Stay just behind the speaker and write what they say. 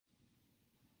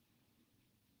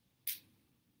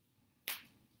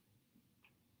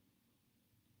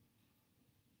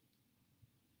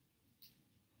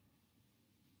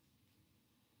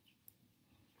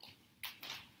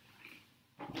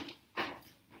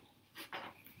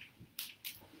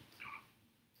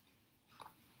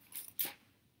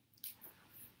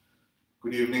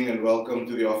Good evening and welcome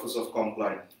to the office of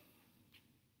Compline.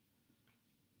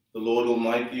 The Lord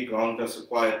Almighty grant us a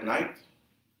quiet night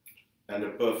and a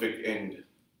perfect end.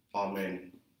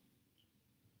 Amen.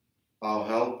 Our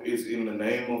help is in the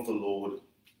name of the Lord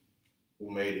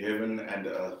who made heaven and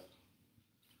earth.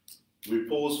 We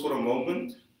pause for a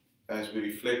moment as we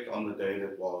reflect on the day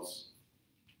that was.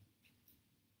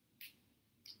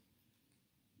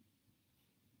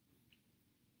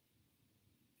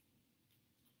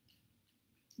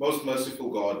 Most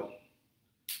merciful God,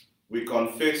 we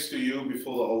confess to you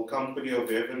before the whole company of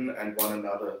heaven and one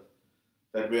another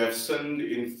that we have sinned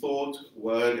in thought,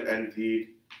 word, and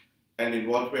deed, and in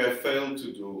what we have failed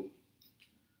to do.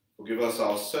 Forgive us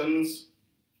our sins,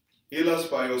 heal us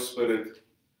by your Spirit,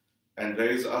 and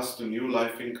raise us to new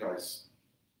life in Christ.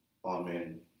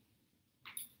 Amen.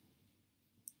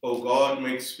 O God,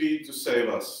 make speed to save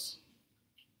us.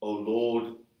 O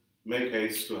Lord, make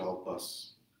haste to help us.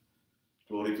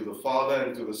 Glory to the Father,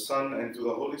 and to the Son, and to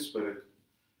the Holy Spirit,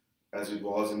 as it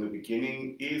was in the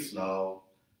beginning, is now,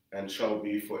 and shall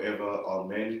be forever.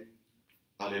 Amen.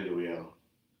 Alleluia.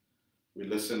 We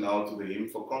listen now to the hymn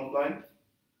for Compline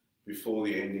before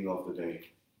the ending of the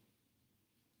day.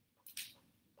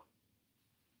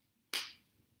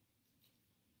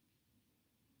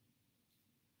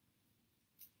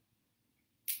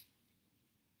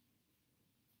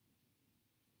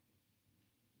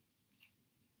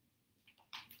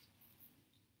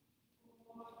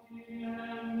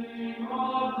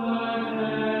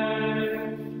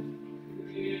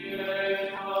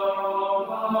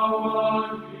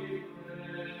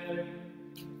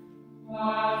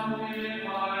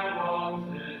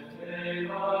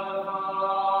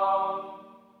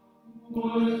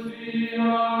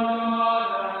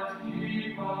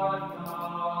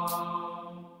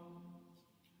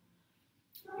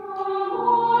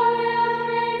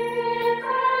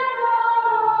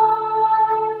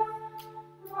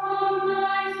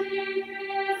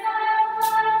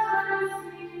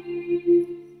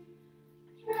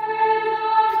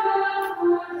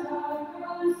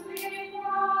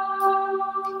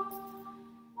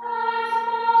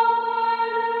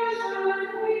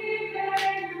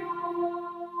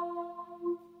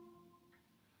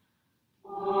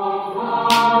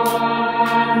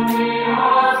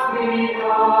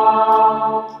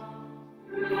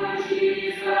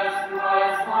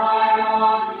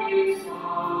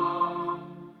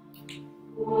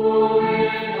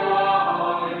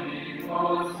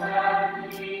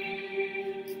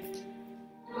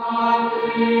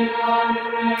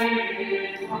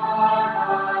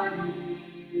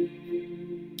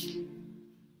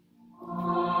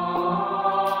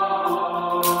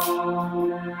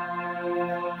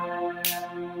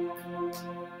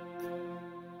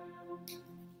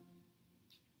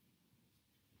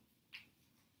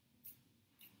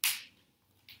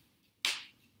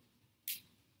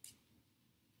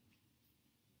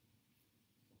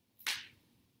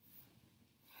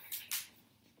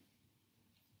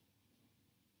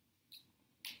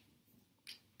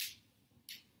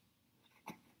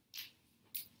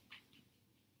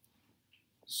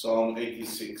 Psalm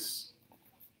 86.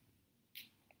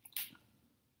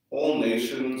 All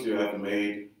nations you have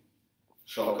made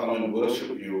shall come and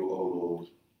worship you, O Lord.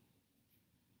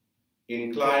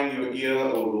 Incline your ear,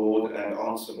 O Lord, and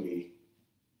answer me,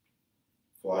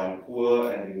 for I am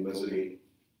poor and in misery.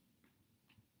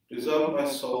 Preserve my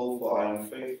soul, for I am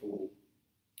faithful.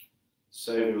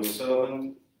 Save your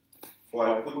servant, for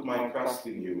I put my trust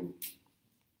in you.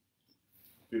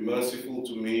 Be merciful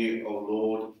to me, O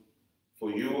Lord,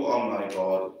 for you are my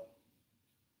God.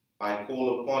 I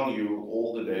call upon you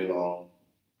all the day long.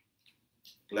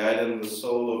 Gladden the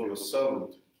soul of your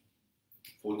servant,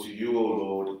 for to you, O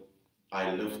Lord,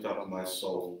 I lift up my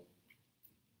soul.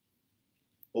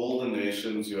 All the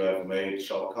nations you have made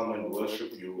shall come and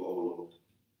worship you, O Lord.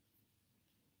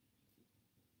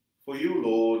 For you,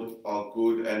 Lord, are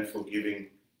good and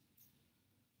forgiving,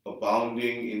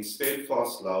 abounding in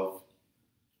steadfast love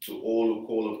to all who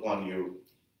call upon you.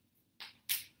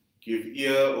 Give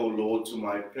ear, O Lord, to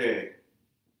my prayer,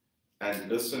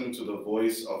 and listen to the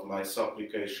voice of my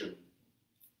supplication.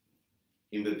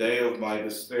 In the day of my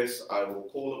distress I will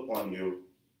call upon you,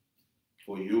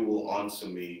 for you will answer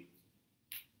me.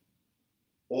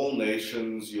 All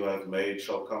nations you have made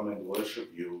shall come and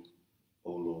worship you,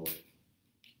 O Lord.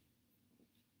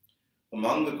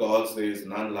 Among the gods there is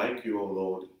none like you, O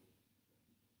Lord,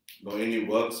 nor any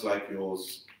works like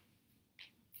yours.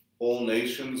 All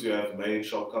nations you have made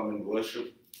shall come and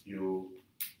worship you,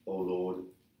 O Lord,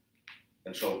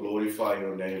 and shall glorify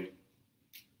your name.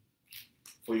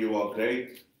 For you are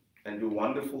great and do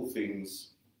wonderful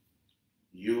things.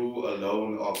 You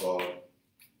alone are God.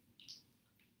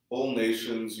 All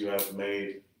nations you have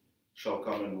made shall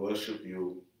come and worship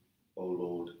you, O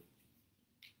Lord.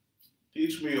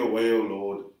 Teach me your way, O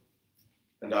Lord,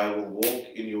 and I will walk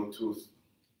in your truth.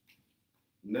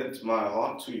 Knit my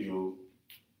heart to you,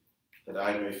 that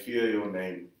I may fear your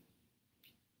name.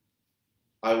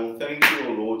 I will thank you,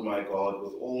 O Lord my God,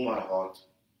 with all my heart,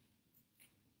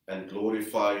 and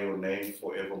glorify your name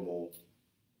forevermore.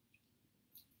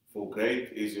 For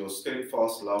great is your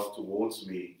steadfast love towards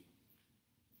me,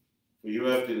 for you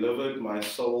have delivered my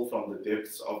soul from the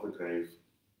depths of the grave.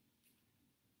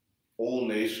 All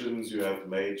nations you have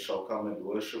made shall come and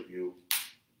worship you,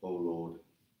 O Lord.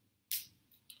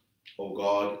 O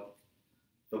God,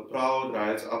 the proud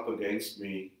rise up against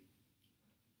me,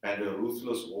 and a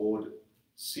ruthless horde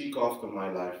seek after my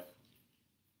life.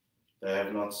 They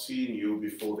have not seen you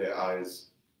before their eyes.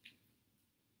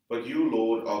 But you,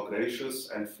 Lord, are gracious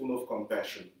and full of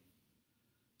compassion,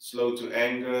 slow to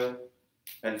anger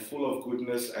and full of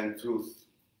goodness and truth.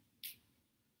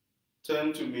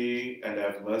 Turn to me and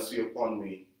have mercy upon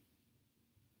me.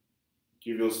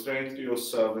 Give your strength to your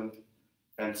servant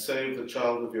and save the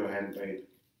child of your handmaid.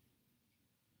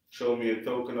 Show me a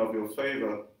token of your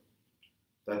favor,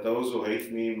 that those who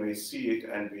hate me may see it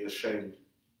and be ashamed,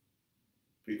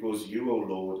 because you, O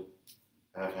Lord,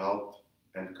 have helped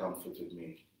and comforted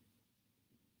me.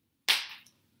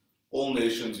 All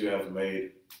nations you have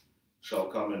made shall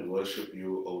come and worship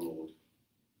you, O Lord.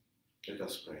 Let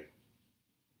us pray.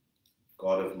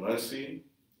 God of mercy,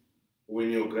 who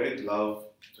in your great love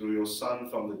drew your Son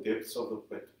from the depths of the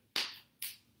pit,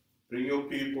 bring your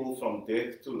people from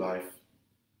death to life,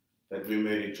 that we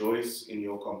may rejoice in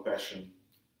your compassion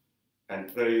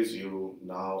and praise you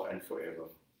now and forever.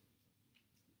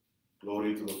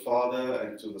 Glory to the Father,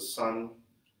 and to the Son,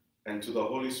 and to the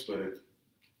Holy Spirit,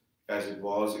 as it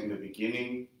was in the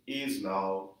beginning, is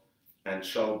now, and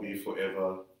shall be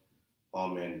forever.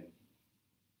 Amen.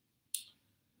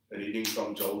 A reading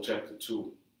from Joel chapter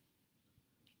 2.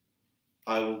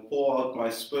 I will pour out my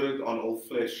spirit on all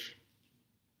flesh.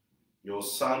 Your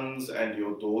sons and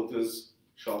your daughters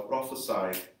shall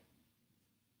prophesy.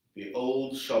 The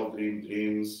old shall dream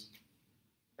dreams,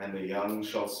 and the young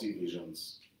shall see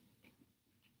visions.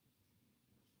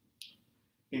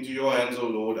 Into your hands, O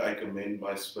Lord, I commend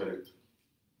my spirit.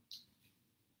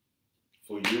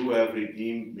 For you have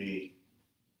redeemed me,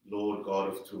 Lord God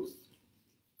of truth.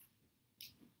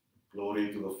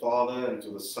 Glory to the Father, and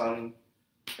to the Son,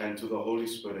 and to the Holy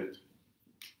Spirit.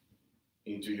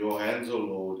 Into your hands, O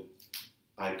Lord,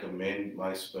 I commend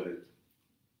my spirit.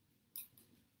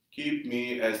 Keep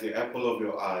me as the apple of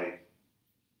your eye,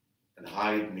 and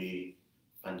hide me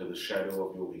under the shadow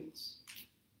of your wings.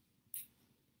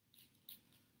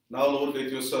 Now, Lord, let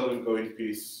your servant go in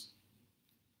peace.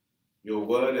 Your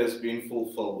word has been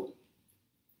fulfilled.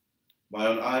 My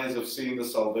own eyes have seen the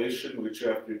salvation which you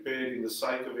have prepared in the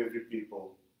sight of every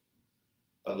people,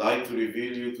 a light to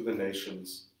reveal you to the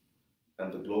nations,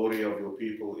 and the glory of your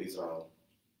people Israel.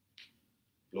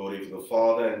 Glory to the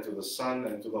Father, and to the Son,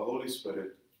 and to the Holy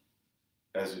Spirit,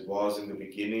 as it was in the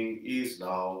beginning, is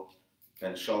now,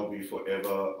 and shall be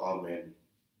forever. Amen.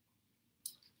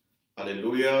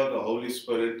 Alleluia, the Holy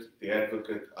Spirit, the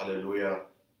Advocate, Alleluia,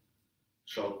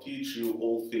 shall teach you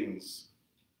all things.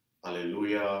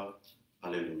 Alleluia,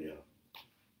 Alleluia.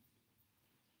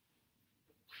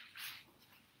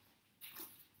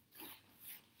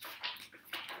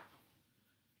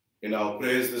 In our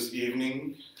prayers this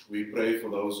evening, we pray for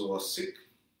those who are sick,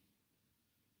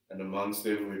 and amongst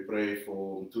them we pray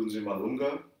for Mtunzi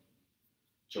Malunga,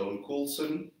 Joan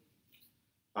Coulson,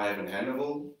 Ivan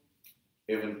Hannibal,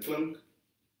 Evan Klink,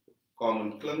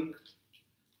 Carmen Klink,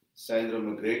 Sandra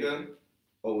McGregor,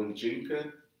 Owen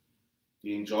Jinker,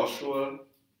 Dean Joshua,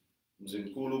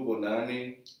 Mzinkulu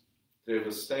Bonani,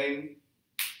 Trevor Stein,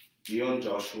 Dion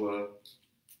Joshua,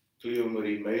 Cleo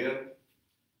Marie Meyer,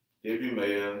 Debbie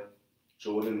Meyer,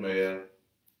 Jordan Meyer,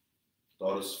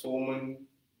 Doris Foreman,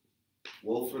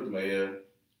 Wilfred Meyer,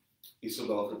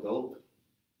 Isabel Geduld,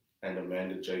 and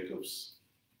Amanda Jacobs.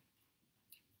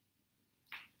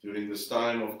 During this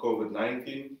time of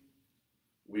COVID-19,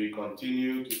 we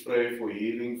continue to pray for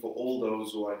healing for all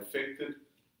those who are infected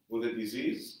with the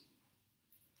disease.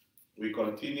 We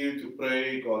continue to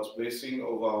pray God's blessing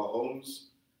over our homes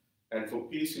and for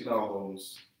peace in our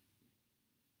homes.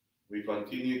 We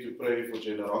continue to pray for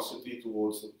generosity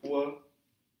towards the poor,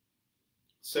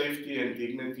 safety and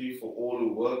dignity for all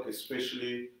who work,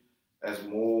 especially as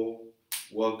more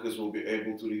workers will be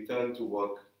able to return to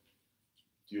work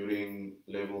during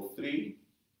level 3.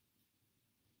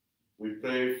 We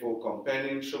pray for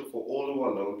companionship for all who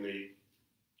are lonely,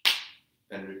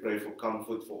 And we pray for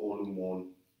comfort for all who mourn.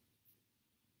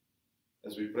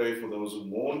 As we pray for those who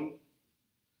mourn,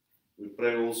 we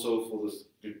pray also for the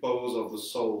repose of the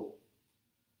soul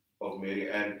of Mary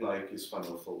Ann Plaatjes van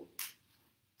Huffel.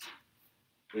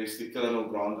 Rest eternal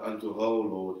grant unto her, O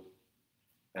Lord,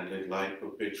 and let light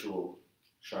perpetual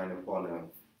shine upon her.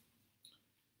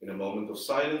 In a moment of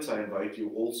silence, I invite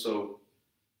you also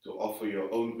to offer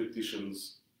your own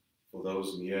petitions for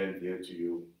those near and dear to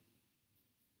you.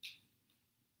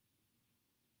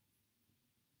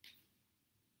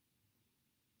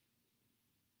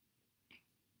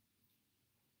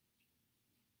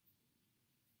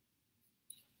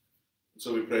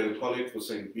 So we pray the collect for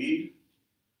St. Bede,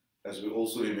 as we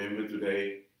also remember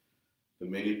today the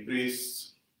many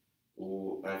priests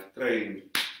who have trained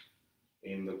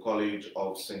in the College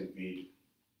of St. Bede.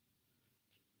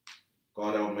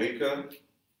 God our Maker,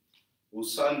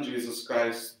 whose Son Jesus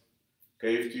Christ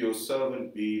gave to your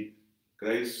servant Bede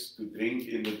grace to drink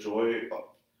in with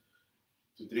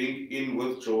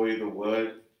joy the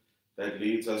word that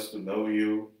leads us to know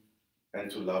you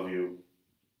and to love you.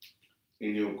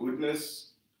 In your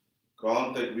goodness,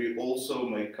 grant that we also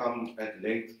may come at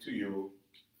length to you,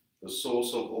 the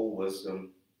source of all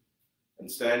wisdom, and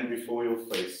stand before your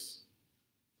face,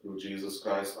 through Jesus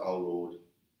Christ our Lord.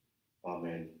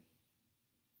 Amen.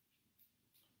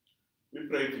 We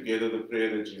pray together the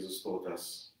prayer that Jesus taught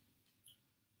us.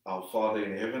 Our Father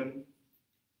in heaven,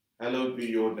 hallowed be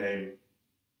your name.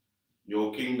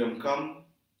 Your kingdom come,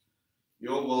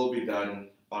 your will be done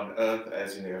on earth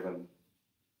as in heaven.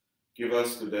 Give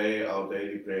us today our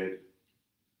daily bread.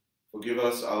 Forgive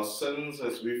us our sins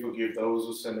as we forgive those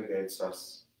who sin against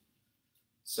us.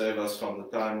 Save us from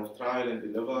the time of trial and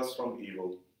deliver us from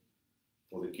evil.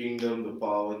 For the kingdom, the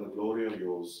power, and the glory are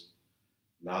yours,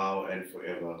 now and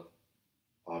forever.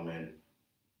 Amen.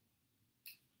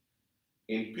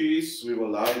 In peace we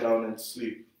will lie down and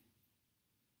sleep,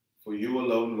 for you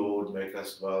alone, Lord, make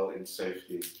us dwell in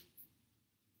safety.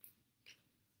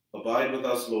 Abide with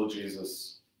us, Lord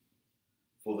Jesus,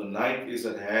 for the night is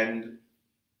at hand,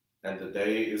 and the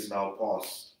day is now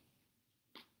past.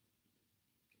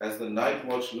 As the night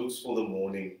watch looks for the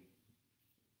morning,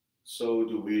 so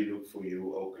do we look for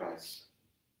you, O Christ.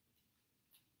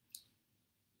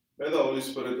 May the Holy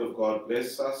Spirit of God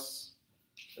bless us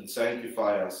and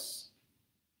sanctify us,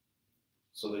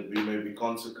 so that we may be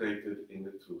consecrated in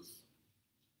the truth.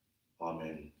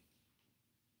 Amen.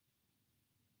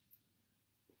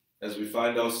 As we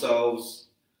find ourselves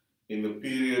in the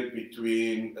period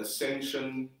between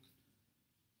Ascension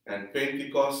and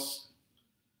Pentecost,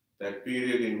 that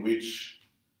period in which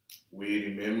we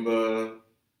remember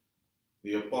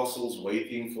the apostles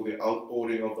waiting for the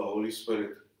outpouring of the Holy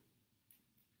Spirit,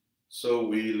 so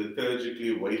we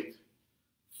liturgically wait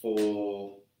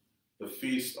for the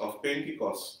feast of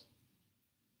Pentecost.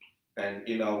 And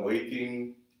in our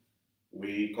waiting,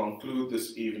 we conclude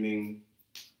this evening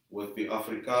with the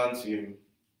Afrikaans hymn,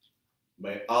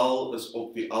 My al is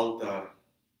op die altaar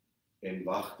en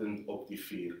wachtend op die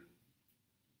vuur.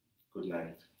 Good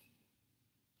night.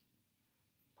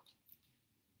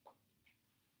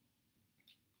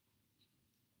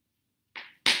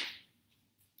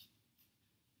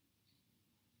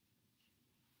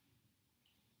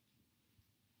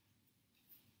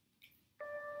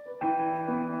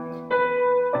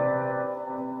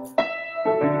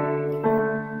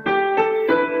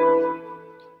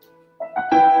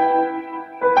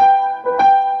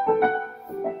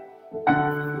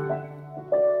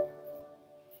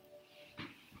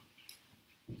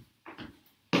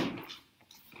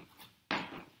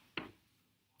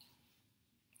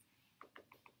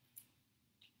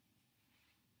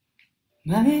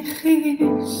 My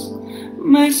gees,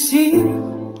 my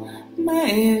ziel,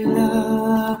 my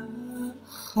lichaam,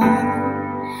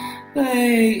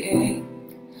 bij ik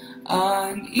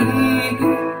aan u.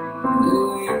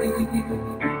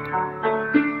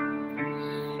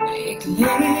 Ik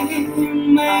leer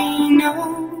mij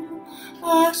nou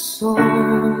als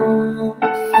offer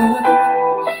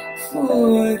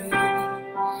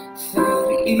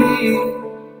voor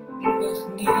eeuwig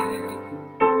niet.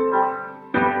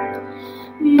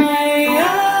 My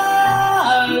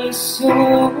alles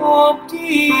op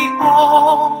die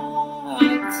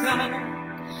altaar,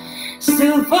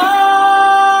 stil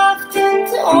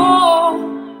wachtend op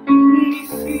die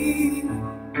vuur.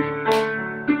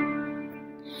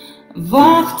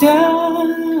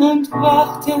 Wachtend,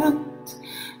 wachtend,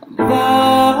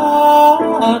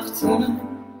 wachtend,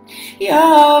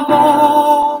 ja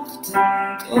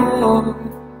wachtend op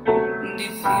die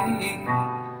vuur.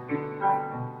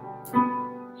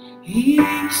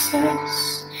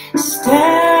 Jesus,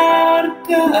 sterk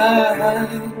harkai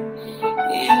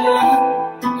ilang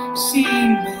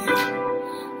sime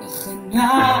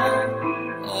genade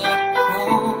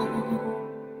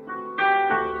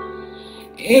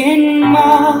in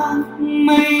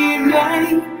my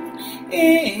rein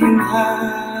in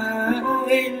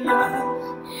heilig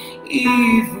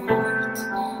evert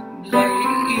bly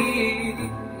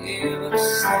ewig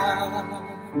staan.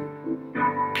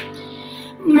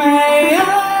 My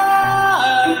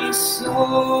eyes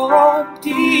op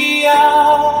die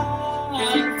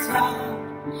altaar,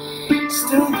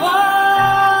 stil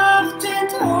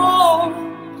wachtend op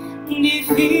die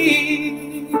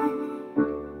vuur.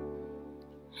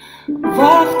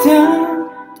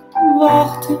 Wachtend,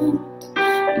 wachtend,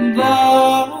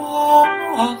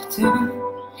 wachtend,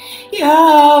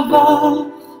 ja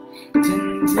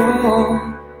wachtend op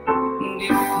die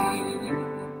vuur.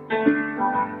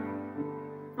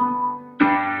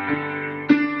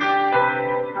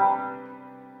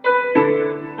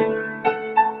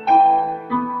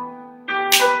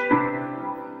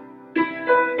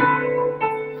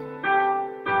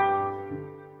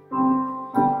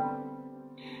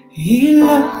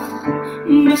 Hielig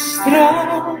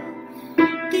bestraal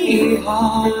die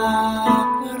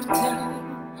harte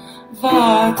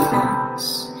wat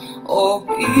gas op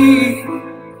u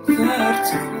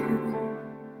vertrouw.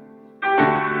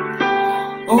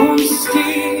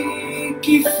 Ontsteek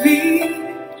vuur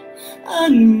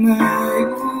aan my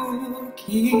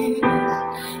oortjies,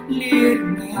 leer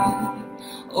my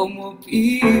om op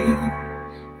u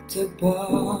te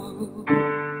bou.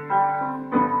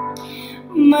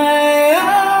 My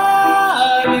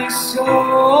alles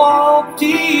op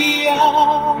die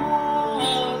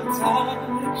altaar,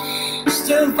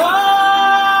 stil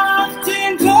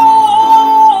wachtend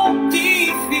op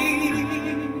die vuur.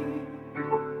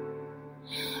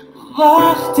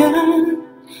 Wachtend,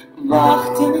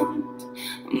 wachtend,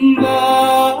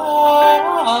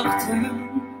 wachtend,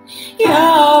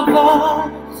 ja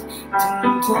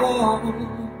wachtend op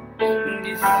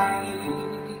die vuur.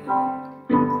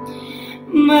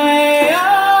 My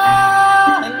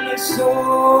alles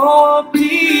op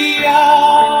die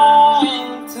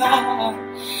altaar,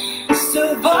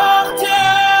 stil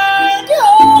wachtend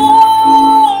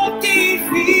op die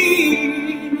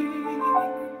vuur.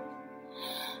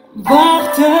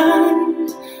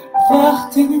 Wachtend,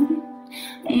 wachtend,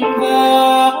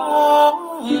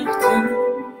 wachtend,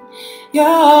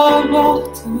 ja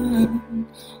wachtend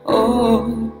op